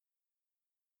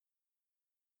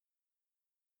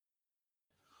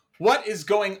What is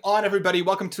going on, everybody?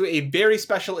 Welcome to a very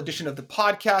special edition of the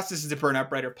podcast. This is the Burnout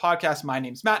Brighter podcast. My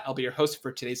name's Matt. I'll be your host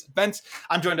for today's events.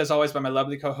 I'm joined, as always, by my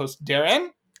lovely co-host, Darren.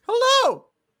 Hello!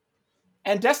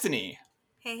 And Destiny.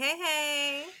 Hey, hey,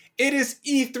 hey. It is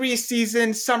E3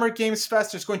 season, Summer Games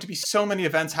Fest. There's going to be so many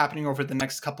events happening over the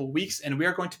next couple weeks, and we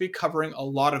are going to be covering a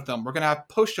lot of them. We're going to have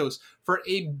post shows for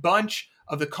a bunch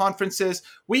of the conferences.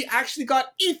 We actually got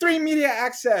E3 media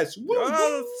access. Woo!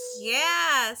 Yes.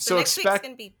 Yeah, so next week's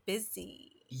going to be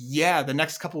busy. Yeah, the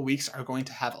next couple weeks are going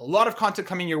to have a lot of content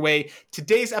coming your way.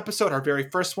 Today's episode, our very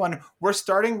first one, we're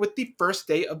starting with the first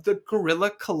day of the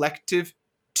Guerrilla Collective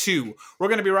 2. We're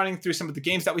going to be running through some of the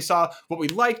games that we saw, what we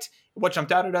liked, what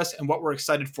jumped out at us, and what we're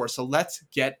excited for. So let's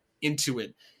get into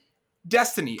it.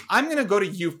 Destiny, I'm going to go to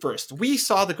you first. We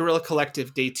saw the Guerrilla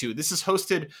Collective Day 2. This is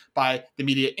hosted by the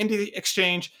Media Indie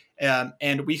Exchange,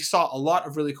 and we saw a lot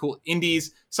of really cool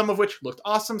indies, some of which looked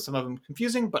awesome, some of them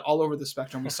confusing, but all over the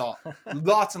spectrum we saw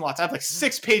lots and lots. I have like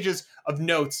 6 pages of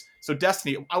notes. So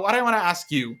Destiny, what I want to ask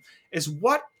you is,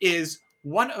 what is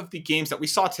one of the games that we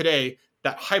saw today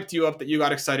that hyped you up, that you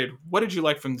got excited? What did you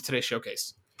like from today's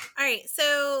showcase? All right,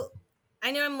 so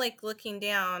I know I'm like looking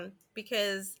down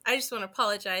because I just want to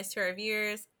apologize to our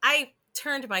viewers. I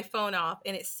turned my phone off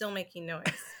and it's still making noise,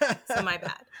 so my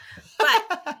bad.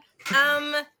 But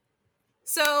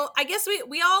so I guess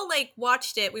we all like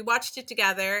watched it. We watched it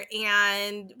together,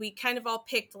 and we kind of all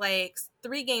picked like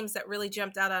 3 games that really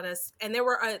jumped out at us. And there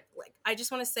were like, I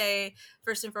just want to say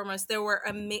first and foremost, there were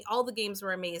all the games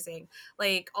were amazing.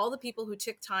 Like all the people who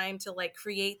took time to like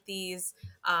create these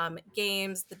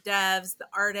games, the devs, the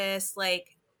artists,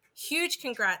 like huge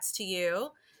congrats to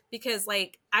you, because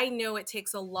like I know it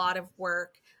takes a lot of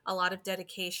work, a lot of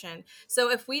dedication. So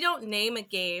if we don't name a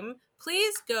game,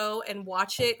 please go and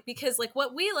watch it, because like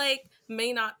what we like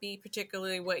may not be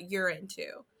particularly what you're into.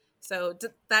 So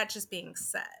that just being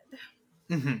said.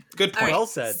 Mm-hmm. Good point. Right, Well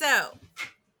said. So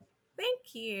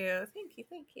thank you.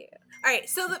 All right,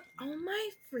 so oh my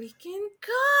freaking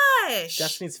gosh.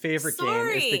 Destiny's favorite game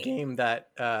is the game that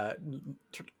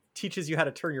teaches you how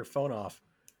to turn your phone off.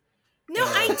 No,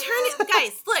 I turn it,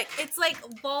 guys, look, it's like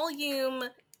volume,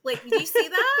 like, do you see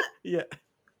that? Yeah.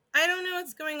 I don't know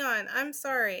what's going on. I'm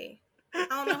sorry. I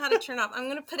don't know how to turn off. I'm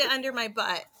going to put it under my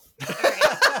butt. All right.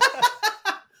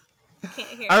 Can't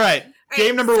hear. All right.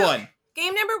 Game number 1.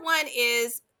 Game number 1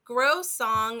 is Grow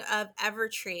Song of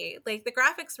Evertree. Like, the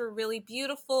graphics were really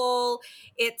beautiful.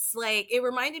 It's like, it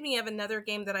reminded me of another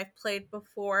game that I've played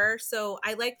before. So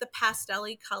I like the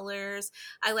pastel-y colors.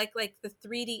 I like the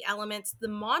 3D elements. The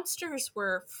monsters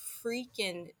were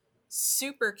freaking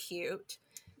super cute.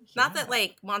 Not that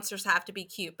like monsters have to be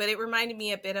cute, but it reminded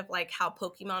me a bit of like how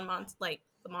Pokemon like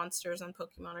the monsters on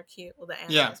Pokemon are cute, or the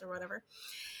animals or whatever.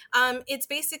 It's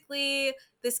basically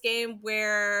this game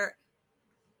where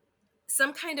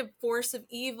some kind of force of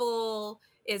evil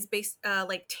is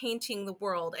like tainting the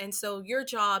world, and so your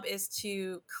job is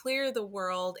to clear the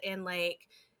world and like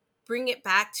bring it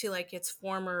back to like its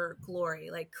former glory,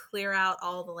 like clear out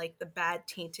all the like the bad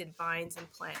tainted vines and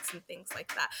plants and things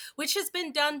like that, which has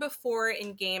been done before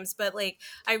in games, but like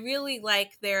I really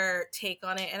like their take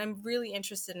on it, and I'm really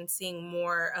interested in seeing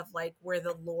more of like where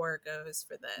the lore goes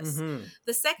for this. Mm-hmm.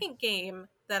 The second game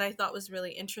that I thought was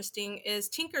really interesting is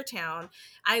Tinkertown.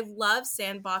 I love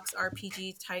sandbox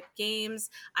RPG type games.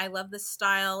 I love the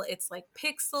style. It's like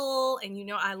pixel, and you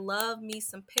know I love me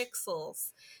some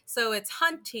pixels. So it's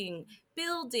hunting,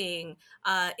 building,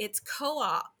 it's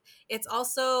co-op. It's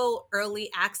also early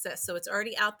access, so it's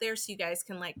already out there, so you guys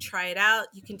can like try it out.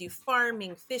 You can do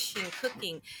farming, fishing,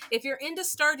 cooking. If you're into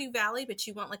Stardew Valley, but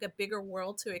you want like a bigger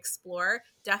world to explore,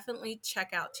 definitely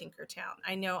check out Tinkertown.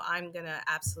 I know I'm gonna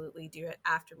absolutely do it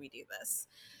after we do this.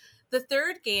 The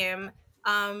third game,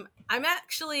 I'm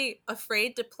actually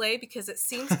afraid to play because it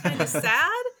seems kind of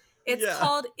sad. It's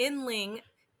called Inling.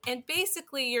 And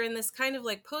basically you're in this kind of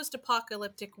like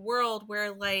post-apocalyptic world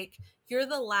where like you're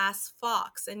the last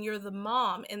fox and you're the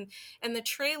mom, and the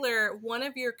trailer, one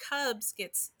of your cubs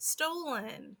gets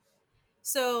stolen.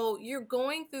 So you're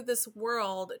going through this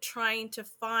world trying to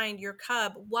find your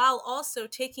cub while also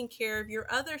taking care of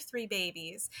your other 3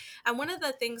 babies. And one of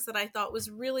the things that I thought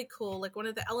was really cool, like one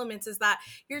of the elements, is that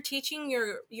you're teaching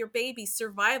your babies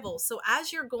survival. So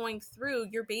as you're going through,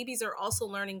 your babies are also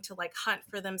learning to like hunt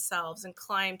for themselves and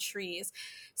climb trees.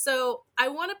 So I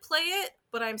want to play it,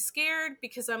 but I'm scared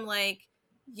because I'm like,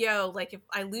 yo, like if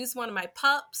I lose one of my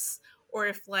pups, or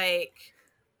if like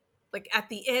at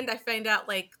the end I find out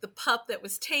like the pup that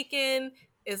was taken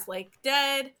is like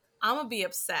dead, I'm gonna be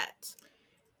upset.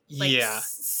 like Yeah.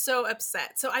 so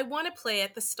upset. So I want to play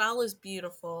it. The style is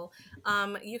beautiful.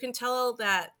 You can tell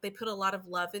that they put a lot of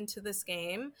love into this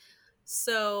game.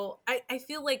 So I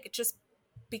feel like just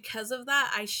because of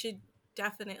that, I should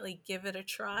definitely give it a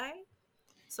try.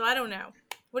 So I don't know.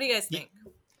 What do you guys think?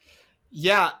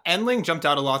 Yeah, Endling jumped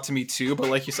out a lot to me too, but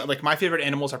like you said, like my favorite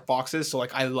animals are foxes, so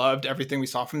like I loved everything we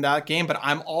saw from that game, but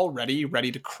I'm already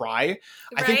ready to cry.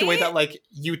 I think the way that like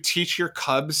you teach your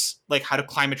cubs like how to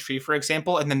climb a tree, for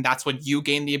example, and then that's when you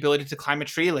gain the ability to climb a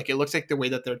tree, like it looks like the way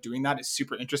that they're doing that is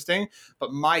super interesting.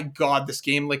 But my god, this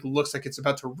game like looks like it's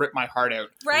about to rip my heart out.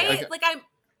 Right? Like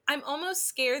I'm almost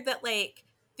scared that like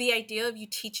the idea of you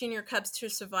teaching your cubs to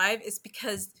survive is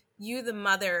because you, the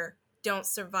mother, don't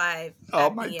survive. Oh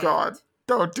my god.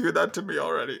 Don't do that to me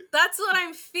already. That's what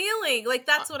I'm feeling. Like,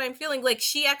 that's what I'm feeling. Like,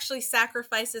 she actually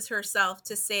sacrifices herself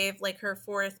to save, like, her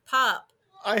fourth pup.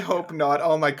 I hope not.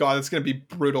 Oh my god, it's going to be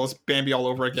brutal. It's Bambi all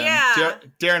over again. Yeah.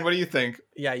 Darren, what do you think?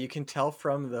 Yeah, you can tell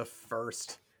from the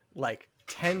first, like,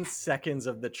 10 seconds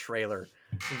of the trailer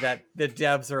that the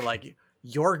devs are like,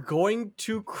 you're going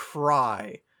to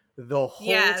cry the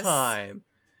whole time.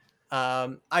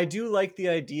 I do like the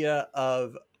idea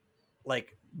of,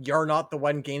 like, you're not the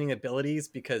one gaining abilities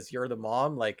because you're the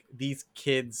mom. Like, these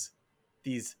kids,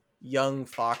 these young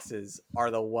foxes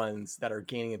are the ones that are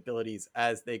gaining abilities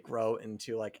as they grow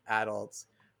into like adults.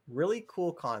 Really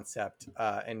cool concept.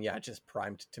 And yeah, just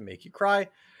primed to make you cry.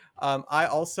 I'm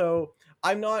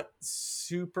not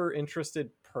super interested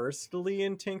personally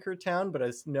in Tinkertown, but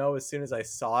as soon as I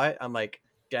saw it, I'm like,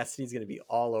 Destiny's going to be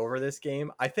all over this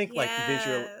game. I think like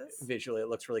visually it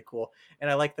looks really cool. And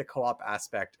I like the co-op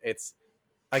aspect. It's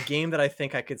a game that I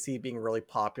think I could see being really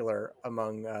popular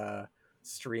among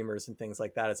streamers and things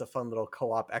like that. It's a fun little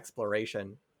co-op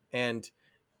exploration, and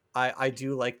I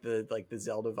do like the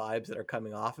Zelda vibes that are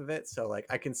coming off of it. So like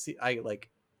I can see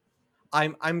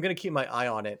I'm gonna keep my eye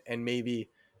on it, and maybe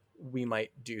we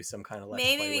might do some kind of let's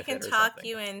play with it. Maybe we can talk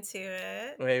you into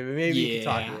it. Maybe we can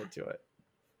talk you into it.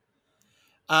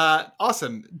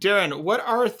 Awesome, Darren. What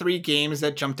are 3 games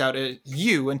that jumped out at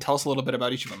you, and tell us a little bit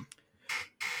about each of them.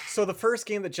 So the first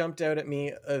game that jumped out at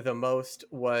me the most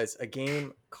was a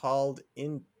game called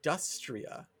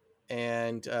Industria.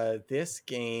 And this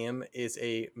game is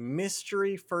a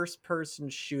mystery first-person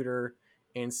shooter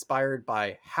inspired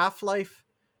by Half-Life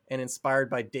and inspired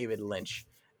by David Lynch.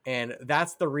 And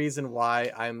that's the reason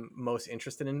why I'm most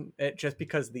interested in it, just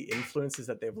because the influences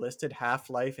that they've listed,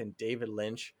 Half-Life and David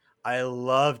Lynch. I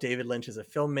love David Lynch as a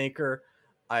filmmaker.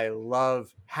 I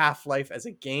love Half-Life as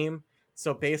a game.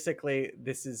 So basically,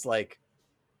 this is like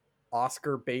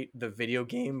Oscar bait, the video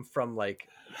game from like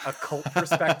a cult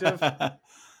perspective.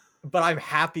 But I'm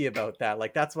happy about that.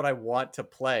 Like, that's what I want to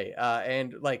play.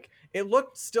 And like, it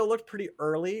still looked pretty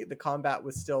early. The combat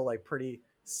was still like pretty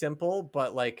simple,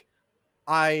 but like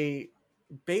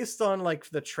based on like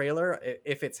the trailer,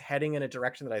 if it's heading in a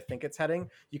direction that I think it's heading,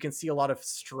 you can see a lot of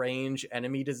strange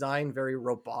enemy design, very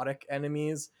robotic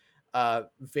enemies,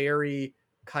 very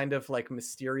kind of like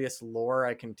mysterious lore.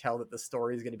 I can tell that the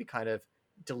story is going to be kind of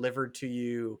delivered to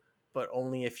you, but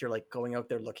only if you're like going out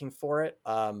there looking for it.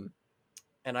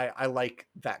 And I like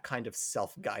that kind of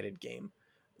self-guided game.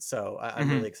 So I'm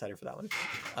really excited for that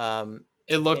one.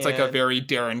 It looked like a very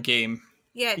Darren game.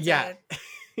 Yeah, it yeah. did.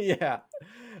 Yeah.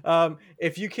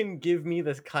 If you can give me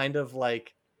this kind of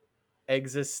like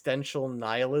existential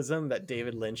nihilism that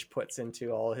David Lynch puts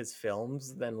into all his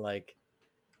films, then like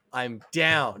I'm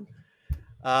down.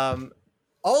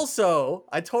 Also,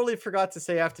 I totally forgot to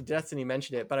say after Destiny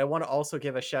mentioned it, but I want to also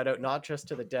give a shout out not just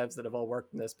to the devs that have all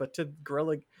worked in this, but to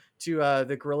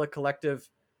the Guerrilla Collective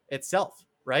itself,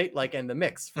 right? Like, and the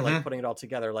mix for like putting it all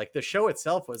together. Like the show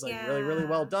itself was like really, really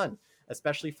well done,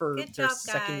 especially for their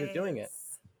second year doing it.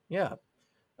 Yeah.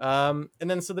 And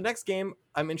then so the next game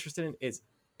I'm interested in is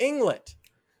Inglet,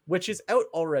 which is out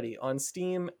already on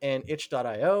Steam and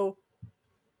itch.io.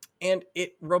 And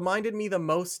it reminded me the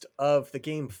most of the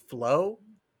game Flow.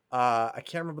 I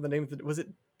can't remember the name of it. Was it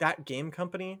that game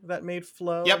company that made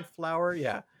Flow and Flower?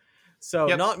 Yeah. So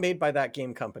not made by that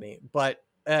game company, but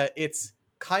it's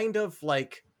kind of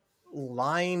like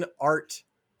line art,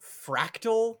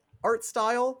 fractal art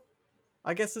style,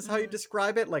 I guess is how you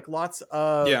describe it. Like lots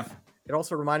of... Yeah. It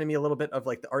also reminded me a little bit of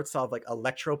like the art style of like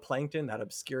Electroplankton, that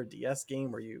obscure DS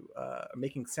game where you are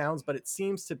making sounds, but it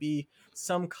seems to be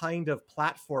some kind of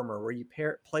platformer where you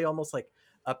play almost like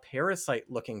a parasite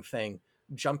looking thing,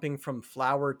 jumping from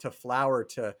flower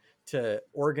to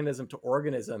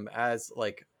organism as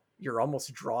like you're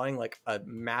almost drawing like a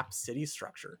map city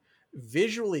structure.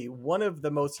 Visually, one of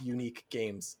the most unique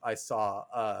games I saw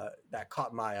that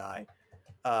caught my eye.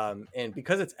 And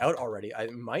because it's out already, I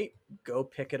might go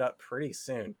pick it up pretty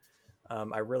soon.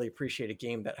 I really appreciate a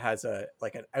game that has an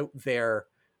out there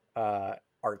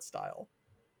art style.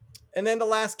 And then the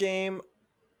last game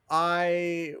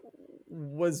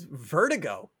was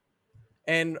Vertigo.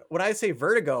 And when I say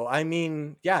Vertigo, I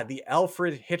mean, the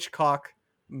Alfred Hitchcock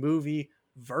movie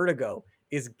Vertigo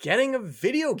is getting a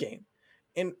video game.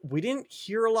 And we didn't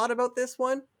hear a lot about this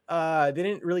one. They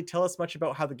didn't really tell us much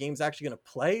about how the game's actually going to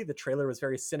play. The trailer was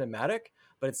very cinematic,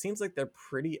 but it seems like they're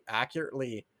pretty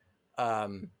accurately,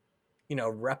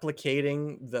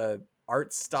 replicating the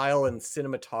art style and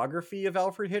cinematography of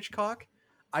Alfred Hitchcock.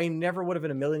 I never would have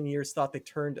in a million years thought they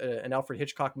turned an Alfred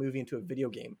Hitchcock movie into a video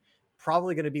game.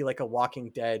 Probably going to be like a Walking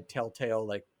Dead, Telltale,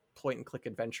 like point and click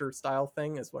adventure style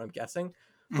thing is what I'm guessing.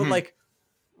 But like,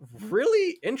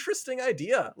 really interesting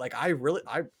idea. Like, I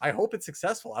hope it's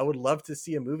successful. I would love to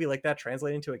see a movie like that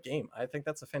translate into a game. I think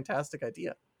that's a fantastic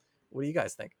idea. What do you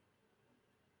guys think?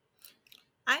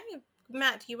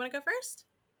 Matt, do you want to go first?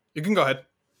 You can go ahead.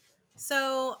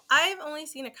 So I've only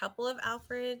seen a couple of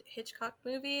Alfred Hitchcock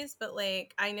movies, but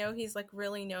like I know he's like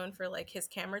really known for like his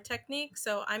camera technique.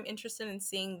 So I'm interested in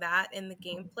seeing that in the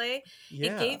gameplay.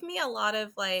 Yeah. It gave me a lot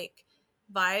of like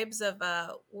vibes of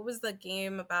what was the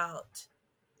game about?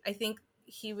 I think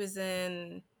he was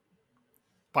in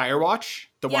Firewatch,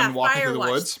 the one walking through the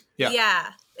woods.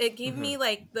 Yeah. It gave me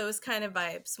like those kind of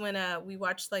vibes when we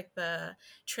watched like the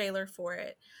trailer for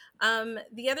it.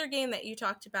 The other game that you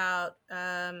talked about,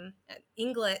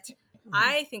 Inglet,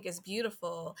 I think is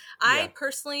beautiful. Yeah. I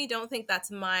personally don't think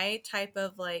that's my type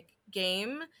of like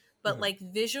game, but like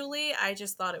visually, I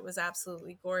just thought it was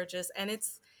absolutely gorgeous. And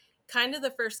it's kind of the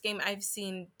first game I've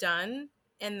seen done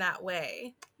in that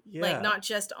way. Yeah. Like not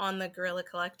just on the Guerrilla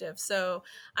Collective. So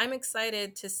I'm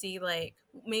excited to see like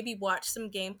maybe watch some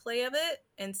gameplay of it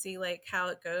and see like how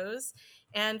it goes.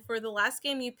 And for the last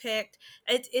game you picked,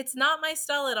 it's not my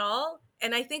style at all.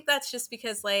 And I think that's just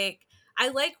because like I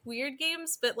like weird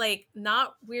games, but like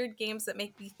not weird games that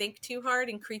make me think too hard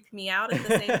and creep me out at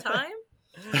the same time.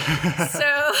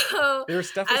 So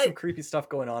there's definitely some creepy stuff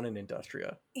going on in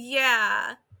Industria.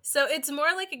 Yeah. So it's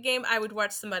more like a game I would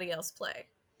watch somebody else play.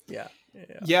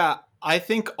 Yeah, I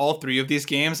think all three of these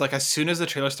games, like as soon as the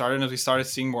trailer started and as we started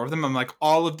seeing more of them, I'm like,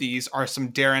 all of these are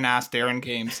some Darren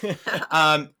games.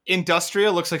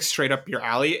 Industria looks like straight up your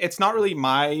alley. It's not really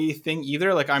my thing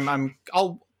either. Like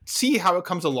I'll see how it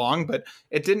comes along, but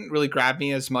it didn't really grab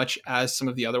me as much as some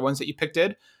of the other ones that you picked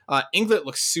did. Inglet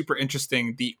looks super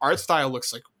interesting. The art style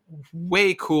looks like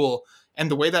way cool. And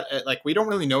the way that like we don't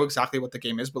really know exactly what the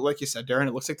game is, but like you said, Darren,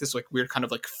 it looks like this like weird kind of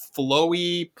like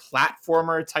flowy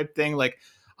platformer type thing. Like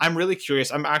I'm really curious.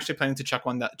 I'm actually planning to check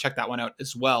that one out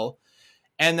as well.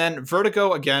 And then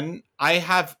Vertigo again, I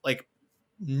have like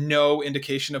no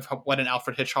indication of what an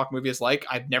Alfred Hitchcock movie is like.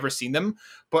 I've never seen them,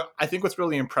 but I think what's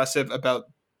really impressive about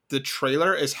the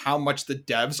trailer is how much the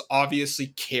devs obviously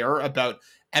care about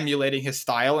emulating his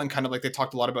style, and kind of like they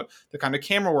talked a lot about the kind of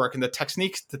camera work and the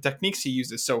techniques he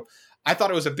uses. So I thought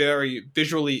it was a very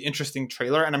visually interesting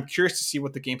trailer, and I'm curious to see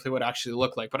what the gameplay would actually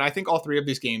look like. But I think all three of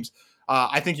these games,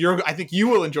 I think you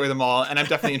will enjoy them all, and I'm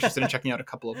definitely interested in checking out a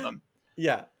couple of them.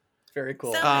 Yeah, very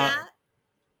cool. So Matt,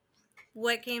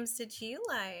 what games did you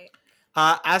like?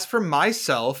 As for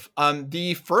myself,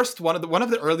 the first one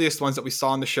of the earliest ones that we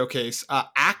saw in the showcase,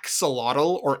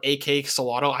 Axolotl or AK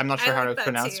Solotl, I'm not sure how to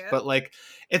pronounce, but like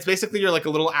it's basically you're like a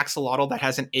little axolotl that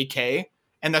has an AK.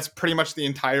 And that's pretty much the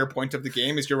entire point of the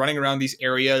game is you're running around these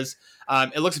areas.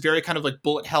 It looks very kind of like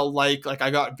bullet hell like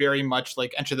I got very much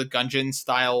like Enter the Gungeon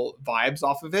style vibes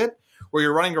off of it, where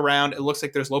you're running around. It looks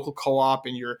like there's local co-op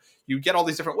and you get all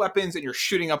these different weapons and you're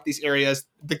shooting up these areas.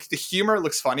 The humor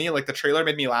looks funny. Like the trailer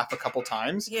made me laugh a couple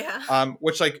times. Yeah.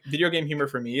 Which like video game humor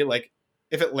for me, like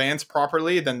if it lands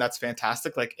properly, then that's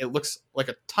fantastic. Like it looks like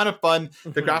a ton of fun.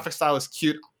 The graphic style is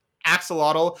cute.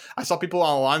 Axolotl. I saw people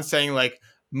online saying like,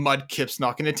 Mudkip's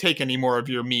not going to take any more of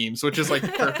your memes, which is like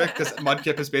perfect because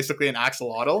Mudkip is basically an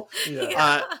axolotl.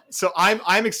 Yeah. So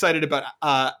I'm excited about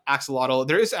Axolotl.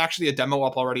 There is actually a demo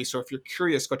up already, so if you're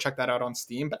curious, go check that out on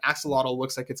Steam. But Axolotl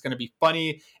looks like it's going to be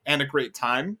funny and a great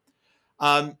time.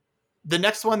 The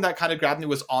next one that kind of grabbed me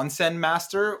was Onsen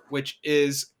Master, which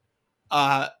is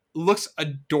looks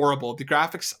adorable. The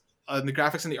graphics and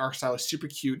the art style is super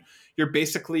cute. You're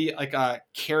basically like a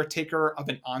caretaker of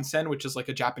an onsen, which is like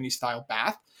a Japanese style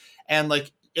bath. And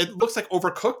like, it looks like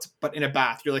Overcooked, but in a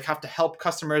bath. You like have to help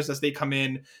customers as they come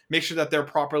in, make sure that they're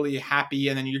properly happy.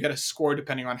 And then you get a score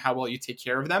depending on how well you take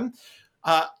care of them.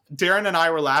 Darren and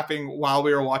I were laughing while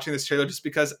we were watching this trailer just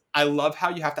because I love how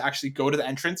you have to actually go to the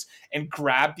entrance and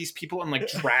grab these people and like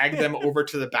drag them over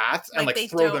to the bath and like they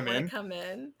throw don't them in. Come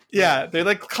in. Yeah, they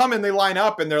like come and they line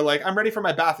up and they're like, I'm ready for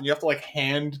my bath, and you have to like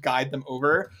hand guide them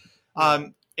over.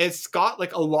 It's got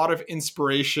like a lot of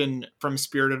inspiration from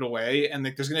Spirited Away, and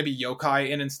like there's gonna be yokai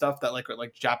in and stuff that like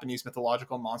Japanese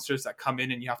mythological monsters that come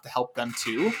in and you have to help them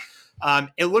too.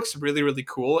 It looks really, really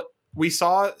cool. We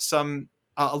saw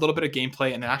a little bit of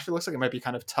gameplay, and it actually looks like it might be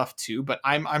kind of tough too, but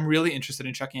I'm really interested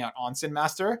in checking out Onsen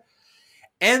Master.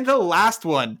 And the last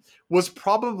one was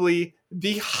probably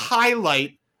the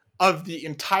highlight of the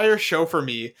entire show for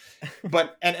me.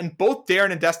 But and both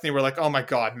Darren and Destiny were like, oh my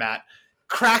god, Matt,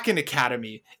 Kraken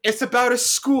Academy. It's about a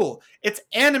school. It's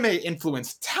anime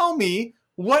influence. Tell me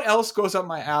what else goes up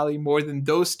my alley more than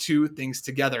those two things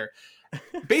together.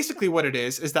 Basically what it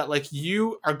is that like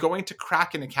you are going to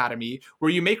Kraken Academy where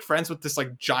you make friends with this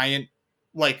like giant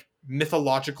like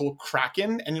mythological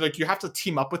kraken, and you have to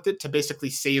team up with it to basically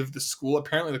save the school.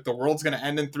 Apparently like the world's going to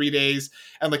end in 3 days,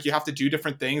 and like you have to do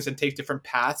different things and take different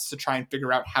paths to try and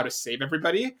figure out how to save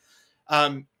everybody.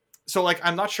 So like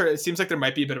I'm not sure, it seems like there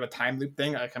might be a bit of a time loop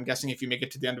thing. Like I'm guessing if you make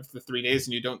it to the end of the 3 days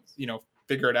and you don't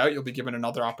figure it out, you'll be given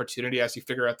another opportunity as you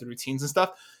figure out the routines and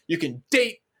stuff. You can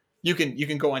date. You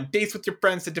can go on dates with your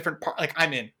friends to different parts. Like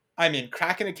I'm in.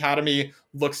 Kraken Academy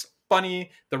looks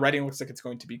funny. The writing looks like it's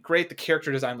going to be great. The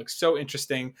character design looks so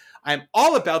interesting. I'm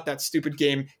all about that stupid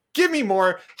game. Give me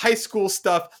more high school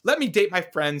stuff. Let me date my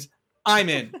friends. I'm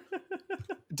in.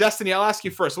 Destiny, I'll ask you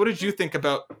first. What did you think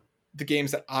about the games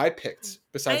that I picked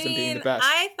besides them being the best?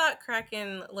 I thought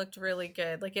Kraken looked really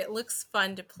good. Like it looks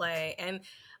fun to play. And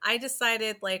I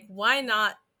decided like, why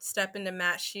not step into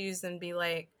Matt's shoes and be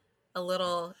like, a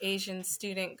little Asian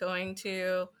student going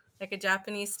to like a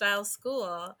Japanese style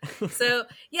school. So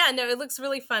yeah, no, it looks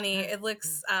really funny. It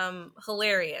looks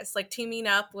hilarious. Like teaming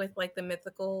up with like the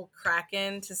mythical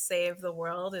Kraken to save the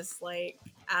world is like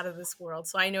out of this world.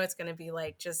 So I know it's going to be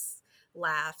like just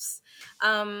laughs.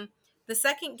 The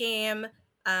second game,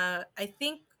 I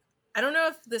don't know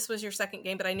if this was your second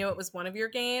game, but I know it was one of your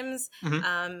games.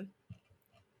 Mm-hmm.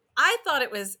 I thought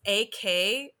it was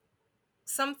AK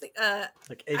something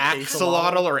like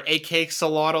Axolotl or AK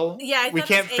Solotl. Yeah, we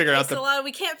can't figure out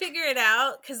we can't figure it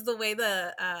out because the way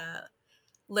the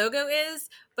logo is.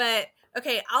 But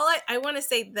okay, I want to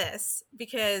say this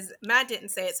because Matt didn't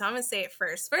say it, so I'm gonna say it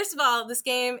first. First of all, this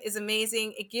game is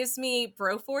amazing. It gives me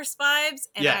Broforce vibes,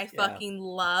 and I fucking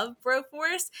love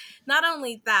Broforce. Not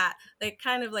only that, like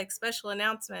kind of like special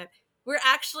announcement, we're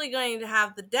actually going to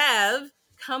have the dev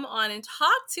come on and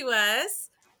talk to us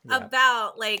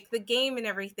about like the game and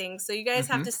everything. So you guys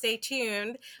have to stay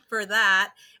tuned for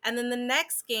that. And then the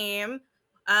next game,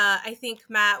 I think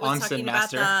Matt was talking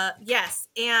about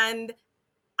and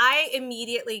I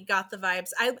immediately got the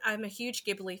vibes. I'm a huge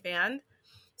Ghibli fan.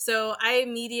 So I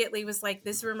immediately was like,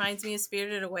 this reminds me of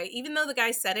Spirited Away. Even though the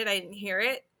guy said it, I didn't hear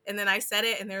it. And then I said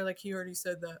it and they're like, he already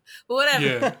said that. But whatever.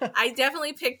 Yeah. I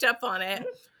definitely picked up on it.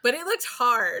 But it looked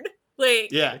hard. Like,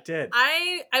 yeah, it did.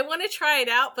 I want to try it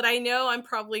out, but I know I'm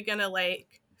probably gonna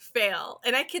like fail,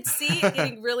 and I could see it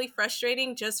getting really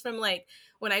frustrating just from like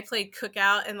when I played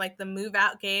Cookout and like the Move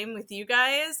Out game with you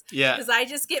guys. Yeah, because I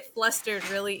just get flustered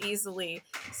really easily.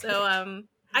 So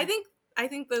I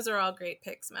think those are all great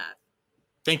picks, Matt.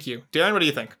 Thank you, Darren. What do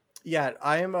you think? Yeah,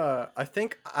 I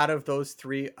think out of those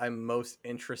three, I'm most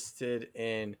interested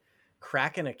in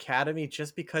Kraken Academy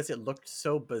just because it looked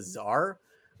so bizarre.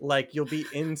 Like you'll be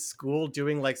in school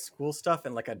doing like school stuff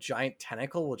and like a giant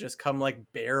tentacle will just come like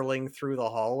barreling through the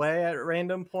hallway at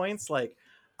random points. Like,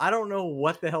 I don't know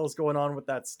what the hell is going on with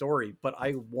that story, but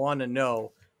I want to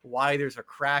know why there's a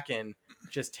Kraken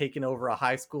just taking over a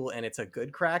high school and it's a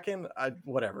good Kraken.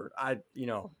 Whatever. I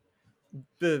don't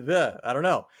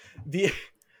know.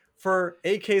 For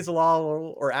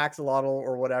AK-Xolotl or Axolotl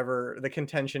or whatever, the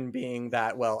contention being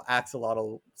that, well,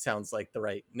 Axolotl sounds like the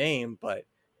right name, but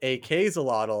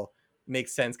AK-Xolotl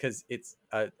makes sense because it's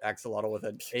an axolotl with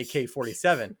an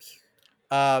AK-47.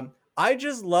 I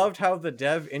just loved how the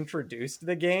dev introduced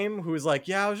the game, who was like,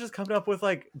 yeah, I was just coming up with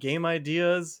like game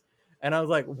ideas. And I was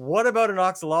like, what about an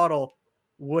axolotl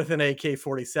with an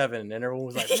AK-47? And everyone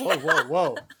was like,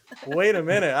 whoa. Wait a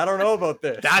minute. I don't know about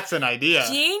this. That's an idea.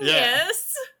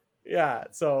 Genius. Yeah.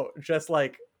 So just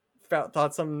like thought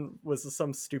was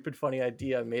some stupid funny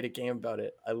idea, made a game about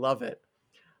it. I love it.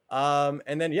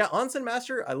 And then Onsen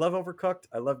Master, I love Overcooked.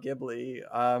 I love Ghibli.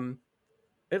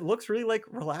 It looks really like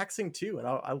relaxing too, and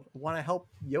I want to help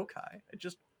yokai. It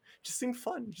just seemed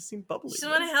fun. It just seemed bubbly. You just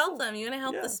want to help them. You want to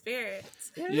help the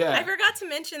spirits. Yeah. I forgot to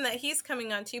mention that he's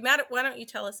coming on too. Matt, why don't you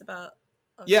tell us about?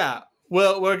 Yeah.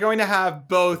 Well, we're going to have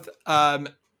both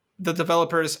the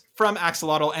developers from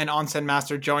Axolotl and Onsen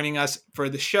Master joining us for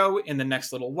the show in the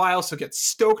next little while. So get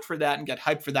stoked for that and get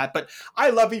hyped for that. But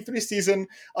I love E3 season.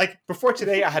 Like before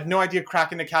today, I had no idea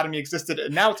Kraken Academy existed,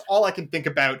 and now it's all I can think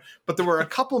about. But there were a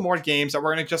couple more games that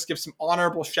we're going to just give some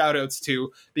honorable shout outs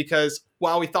to, because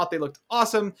while we thought they looked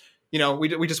awesome, you know,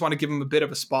 we just want to give them a bit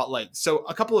of a spotlight. So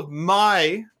a couple of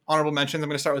my honorable mentions. I'm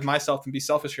going to start with myself and be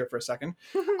selfish here for a second.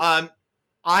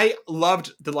 I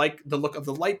loved the look of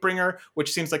the Lightbringer,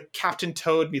 which seems like Captain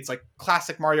Toad meets like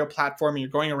classic Mario platforming. You're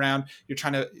going around, you're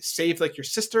trying to save like your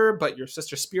sister, but your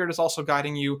sister's spirit is also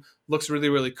guiding you. Looks really,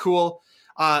 really cool.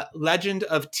 Legend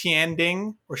of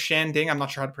Tianding or Shanding, I'm not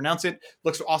sure how to pronounce it.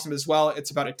 Looks awesome as well. It's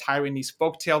about a Taiwanese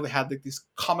folktale. They had like these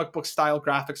comic book style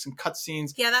graphics and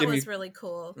cutscenes. Yeah, that was really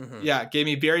cool. Mm-hmm. Yeah, gave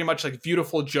me very much like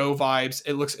Beautiful Joe vibes.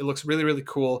 It looks really, really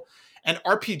cool. And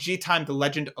RPG Time: The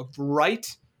Legend of Right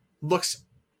looks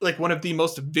like one of the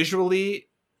most visually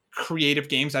creative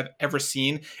games I've ever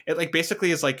seen. It like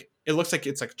basically is like, it looks like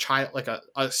it's like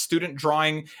a student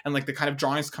drawing, and like the kind of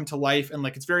drawings come to life, and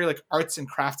like it's very like arts and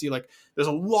crafty. Like there's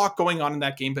a lot going on in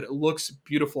that game, but it looks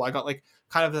beautiful. I got like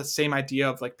kind of the same idea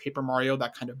of like Paper Mario,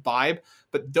 that kind of vibe.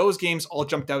 But those games all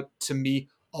jumped out to me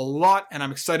a lot, and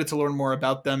I'm excited to learn more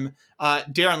about them.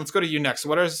 Darren, let's go to you next.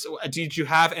 Did you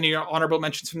have any honorable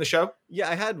mentions from the show?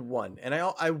 Yeah, I had one, and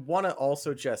I want to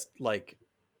also just like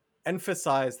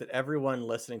emphasize that everyone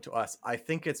listening to us, I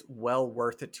think it's well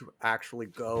worth it to actually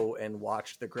go and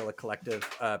watch the Guerrilla Collective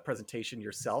presentation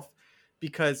yourself,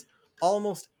 because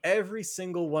almost every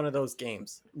single one of those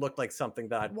games looked like something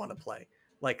that I'd want to play.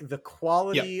 Like the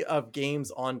quality of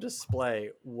games on display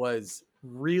was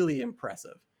really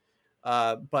impressive.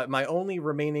 But my only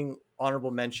remaining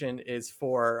honorable mention is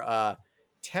for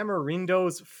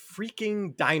Tamarindo's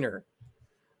Freaking Diner.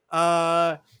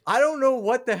 I don't know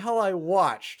what the hell I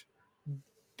watched,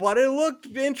 but it looked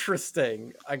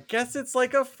interesting. I guess it's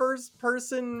like a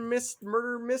first-person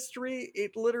murder mystery.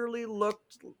 It literally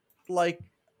looked like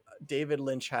David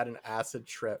Lynch had an acid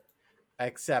trip,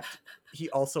 except he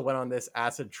also went on this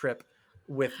acid trip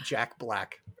with Jack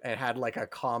Black and had like a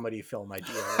comedy film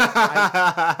idea.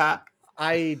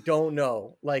 I don't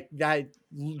know. Like that.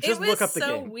 Just look up the game.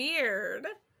 It was so weird.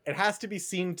 It has to be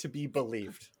seen to be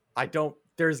believed.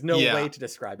 There's no way to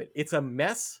describe it. It's a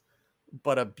mess,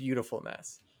 but a beautiful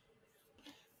mess.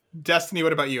 Destiny,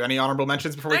 what about you? Any honorable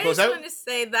mentions before we close out? I just wanted to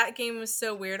say that game was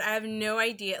so weird. I have no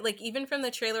idea. Like, even from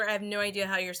the trailer, I have no idea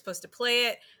how you're supposed to play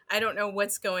it. I don't know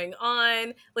what's going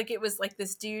on. Like, it was like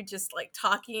this dude just like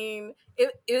talking.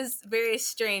 It was very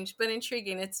strange, but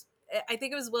intriguing. I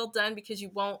think it was well done because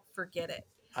you won't forget it.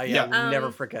 I never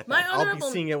forget that. I'll be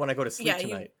seeing it when I go to sleep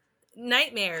tonight.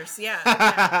 Nightmares, yeah.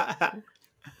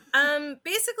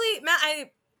 Basically, Matt,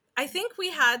 I think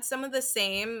we had some of the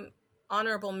same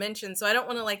honorable mentions, so I don't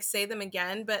want to like say them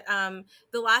again, but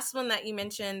the last one that you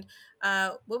mentioned,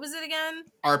 what was it again?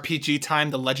 RPG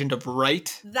Time: The Legend of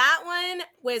Right. That one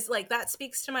was like, that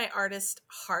speaks to my artist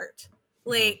heart.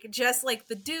 Like, just like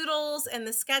the doodles and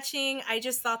the sketching, I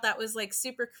just thought that was like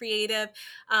super creative.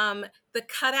 The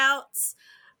cutouts,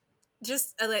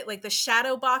 just like the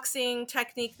shadow boxing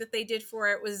technique that they did for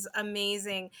it was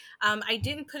amazing. I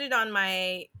didn't put it on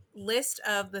my list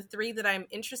of the 3 that I'm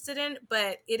interested in,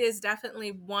 but it is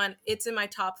definitely one. It's in my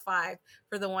top 5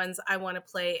 for the ones I want to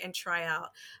play and try out.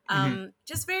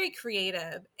 Just very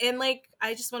creative. And like,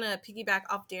 I just want to piggyback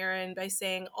off Darren by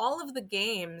saying all of the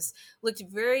games looked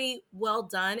very well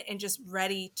done and just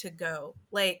ready to go.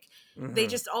 Like they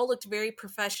just all looked very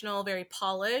professional, very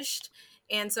polished.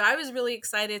 And so I was really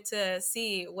excited to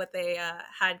see what they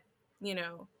had,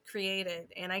 created,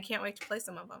 and I can't wait to play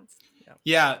some of them.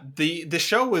 Yeah, the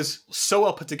show was so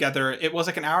well put together. It was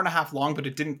like an hour and a half long, but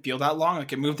it didn't feel that long.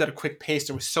 Like it moved at a quick pace.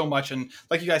 There was so much, and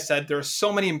like you guys said, there are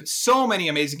so many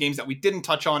amazing games that we didn't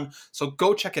touch on. So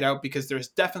go check it out, because there's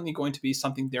definitely going to be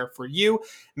something there for you.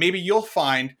 Maybe you'll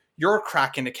find your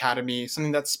Kraken Academy,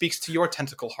 something that speaks to your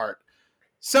tentacle heart.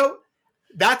 So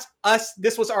that's us.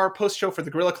 This was our post show for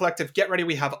the Guerrilla Collective. Get ready.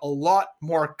 We have a lot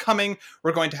more coming.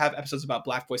 We're going to have episodes about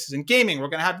Black Voices in Gaming. We're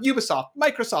going to have Ubisoft,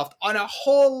 Microsoft, and a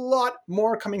whole lot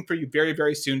more coming for you very,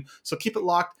 very soon. So keep it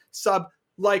locked. Sub,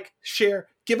 like, share,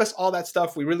 give us all that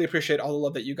stuff. We really appreciate all the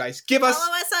love that you guys give us.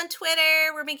 Follow us on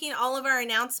Twitter. We're making all of our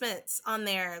announcements on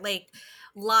there, like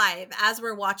live as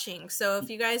we're watching. So if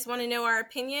you guys want to know our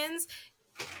opinions,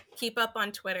 keep up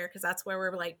on Twitter because that's where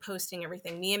we're like posting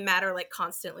everything. Me and Matt are like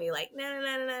constantly like nah.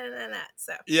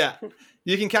 So yeah,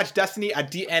 you can catch Destiny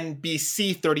at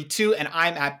DNBC32, and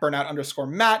I'm at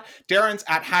Burnout_Matt. Darren's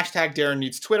at #Darren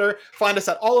Needs Twitter. Find us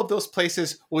at all of those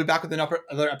places. We'll be back with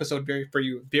another episode for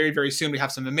you very, very soon. We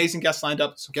have some amazing guests lined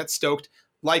up, so get stoked.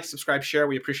 Like, subscribe, share.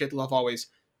 We appreciate the love always.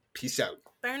 Peace out.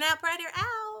 Burnout Brighter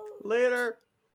out. Later.